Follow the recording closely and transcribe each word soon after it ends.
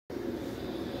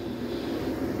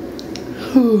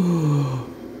Good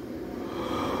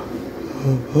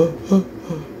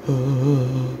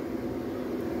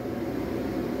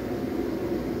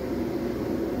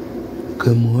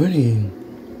morning.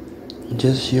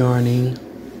 Just yarning.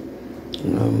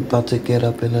 I'm about to get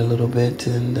up in a little bit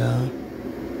and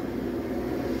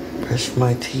brush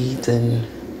my teeth and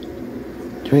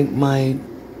drink my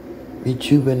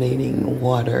rejuvenating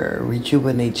water.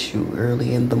 Rejuvenates you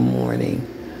early in the morning.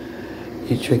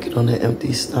 You drink it on an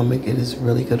empty stomach. It is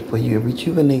really good for you. It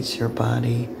rejuvenates your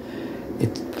body.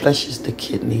 It flushes the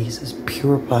kidneys. It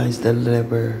purifies the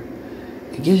liver.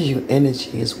 It gives you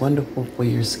energy. It's wonderful for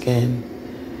your skin.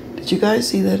 Did you guys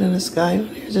see that in the sky on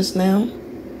here just now?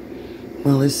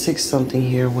 Well, it's 6-something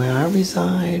here where I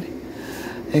reside.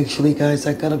 Actually, guys,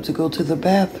 I got up to go to the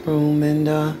bathroom and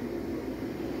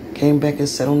came back and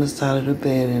sat on the side of the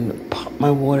bed and popped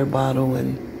my water bottle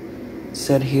and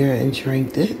sat here and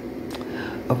drank it.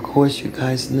 Of course, you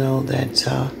guys know that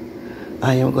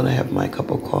I am going to have my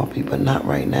cup of coffee, but not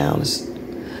right now. I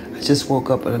just woke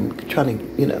up and I'm trying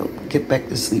to, get back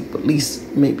to sleep. At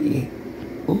least maybe,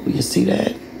 oh, you see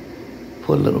that?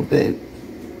 For a little bit.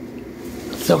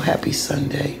 So happy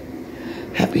Sunday.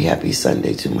 Happy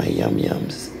Sunday to my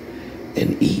yum-yums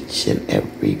and each and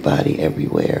everybody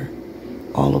everywhere,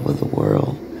 all over the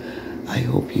world. I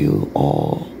hope you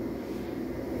all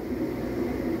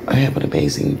have an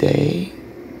amazing day.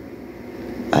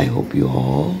 I hope you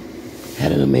all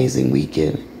had an amazing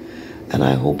weekend. And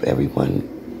I hope everyone,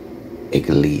 at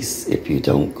least if you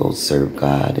don't go serve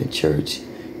God in church,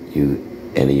 you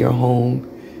enter your home,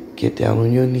 get down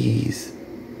on your knees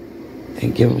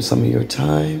and give him some of your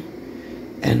time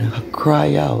and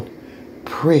cry out.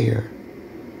 Prayer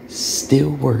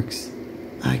still works.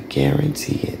 I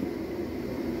guarantee it.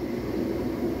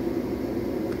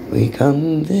 We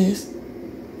come this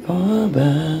far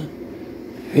by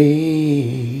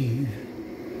faith.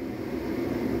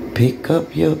 Pick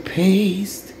up your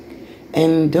pace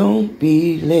and don't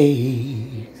be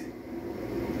late.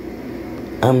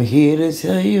 I'm here to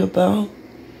tell you about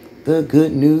the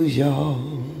good news,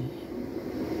 y'all.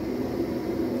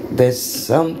 There's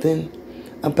something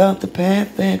about the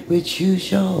path that we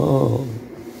choose, y'all.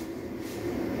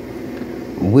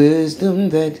 Wisdom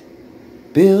that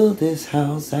build this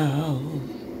house out.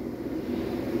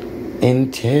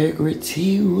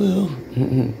 Integrity will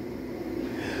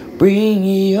bring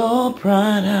your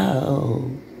pride out.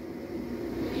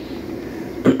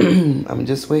 I'm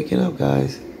just waking up,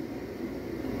 guys.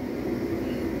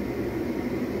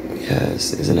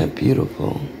 Yes, isn't that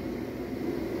beautiful?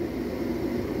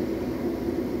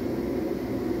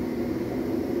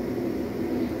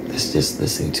 Let's just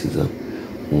listen to the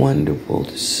wonderful,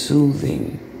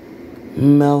 soothing,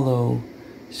 mellow,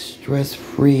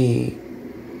 stress-free,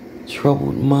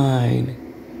 troubled mind.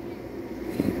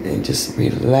 And just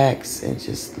relax and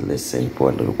just listen for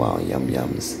a little while,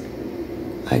 yum-yums.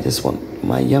 I just want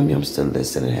my yum-yums to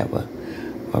listen and have a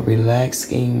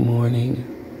relaxing morning.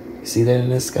 See that in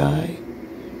the sky?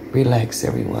 Relax,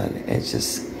 everyone, and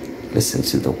just listen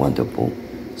to the wonderful,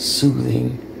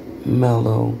 soothing,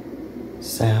 mellow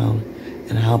sound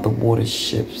and how the water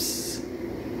shifts.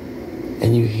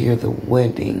 And you hear the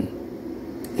wedding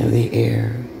in the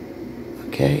air.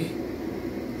 Okay?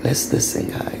 Let's listen,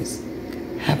 guys.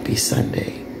 Happy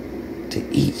Sunday to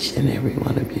each and every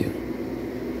one of you.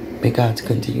 May God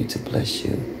continue to bless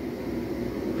you.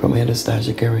 From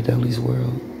Anastasia GHIRADELLI'S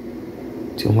world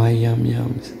to my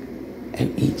yum-yums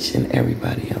and each and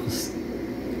everybody else.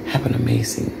 Have an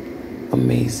amazing,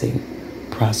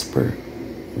 prosper,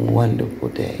 wonderful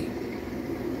day.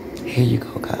 Here you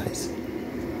go, guys.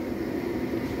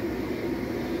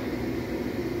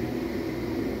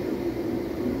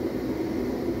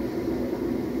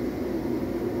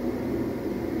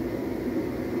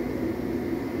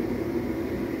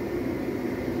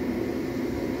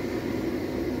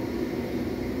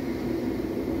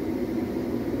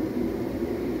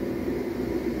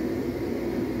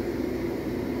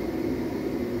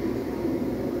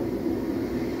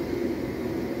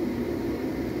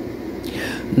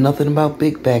 Nothing about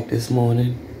Big Back this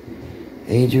morning.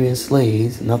 Adrian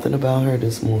Slays, nothing about her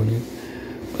this morning.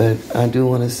 But I do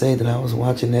want to say that I was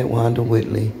watching that Wanda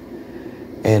Whitley.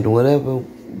 And whatever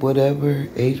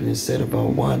Adrian said about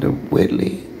Wanda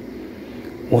Whitley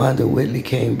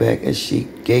came back and she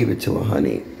gave it to her,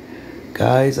 honey.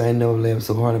 Guys, I never laughed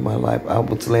so hard in my life. I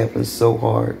was laughing so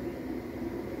hard.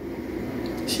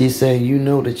 She said, you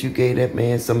know that you gave that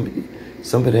man some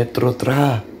of that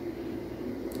trotra.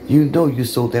 You know you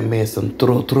sold that man some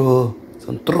trotro,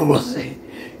 some trose.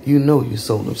 You know you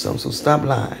sold him some, so stop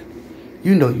lying.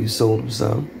 You know you sold him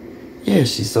some. Yeah,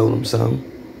 she sold him some.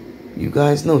 You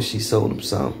guys know she sold him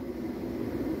some.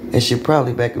 And she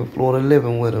probably back in Florida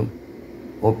living with him.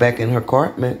 Or back in her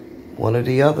apartment. One or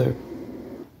the other.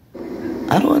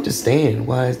 I don't understand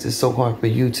why is this so hard for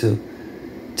you to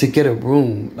get a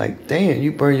room. Like, damn,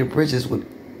 you burn your bridges with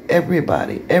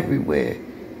everybody, everywhere.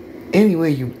 Anywhere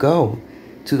you go.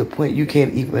 To the point you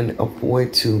can't even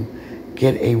afford to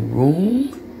get a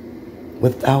room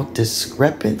without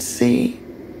discrepancy.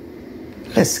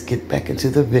 Let's get back into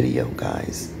the video,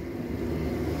 guys.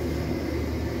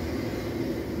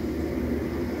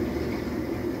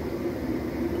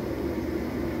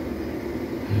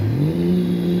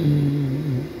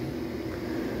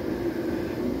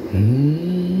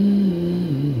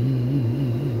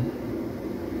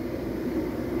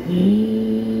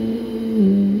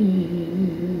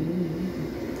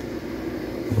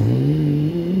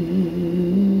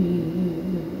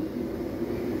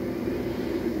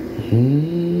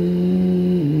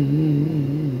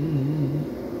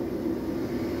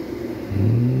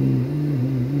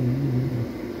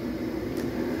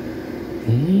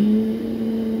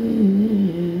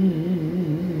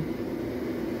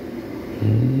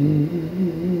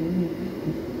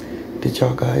 Did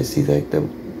y'all guys see that, the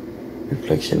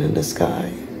reflection in the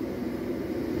sky?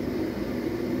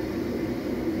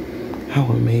 How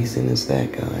amazing is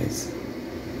that, guys?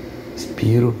 It's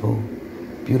beautiful.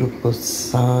 Beautiful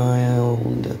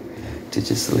sound to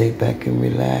just lay back and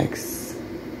relax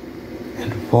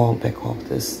and fall back off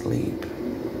to sleep.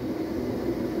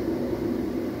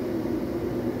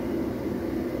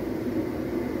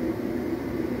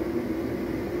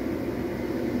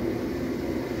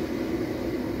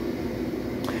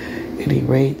 At any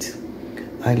rate,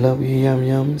 I love you, Yum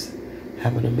Yums.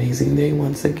 Have an amazing day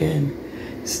once again.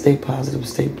 Stay positive,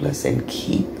 stay blessed, and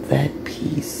keep that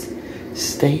peace.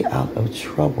 Stay out of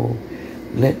trouble.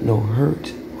 Let no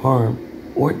hurt, harm,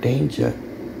 or danger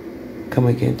come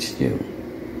against you.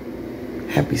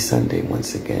 Happy Sunday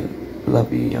once again.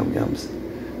 Love you, Yum Yums.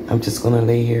 I'm just going to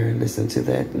lay here and listen to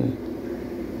that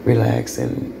and relax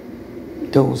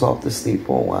and doze off to sleep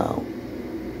for a while.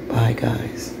 Bye,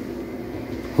 guys.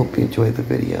 Hope you enjoyed the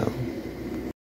video.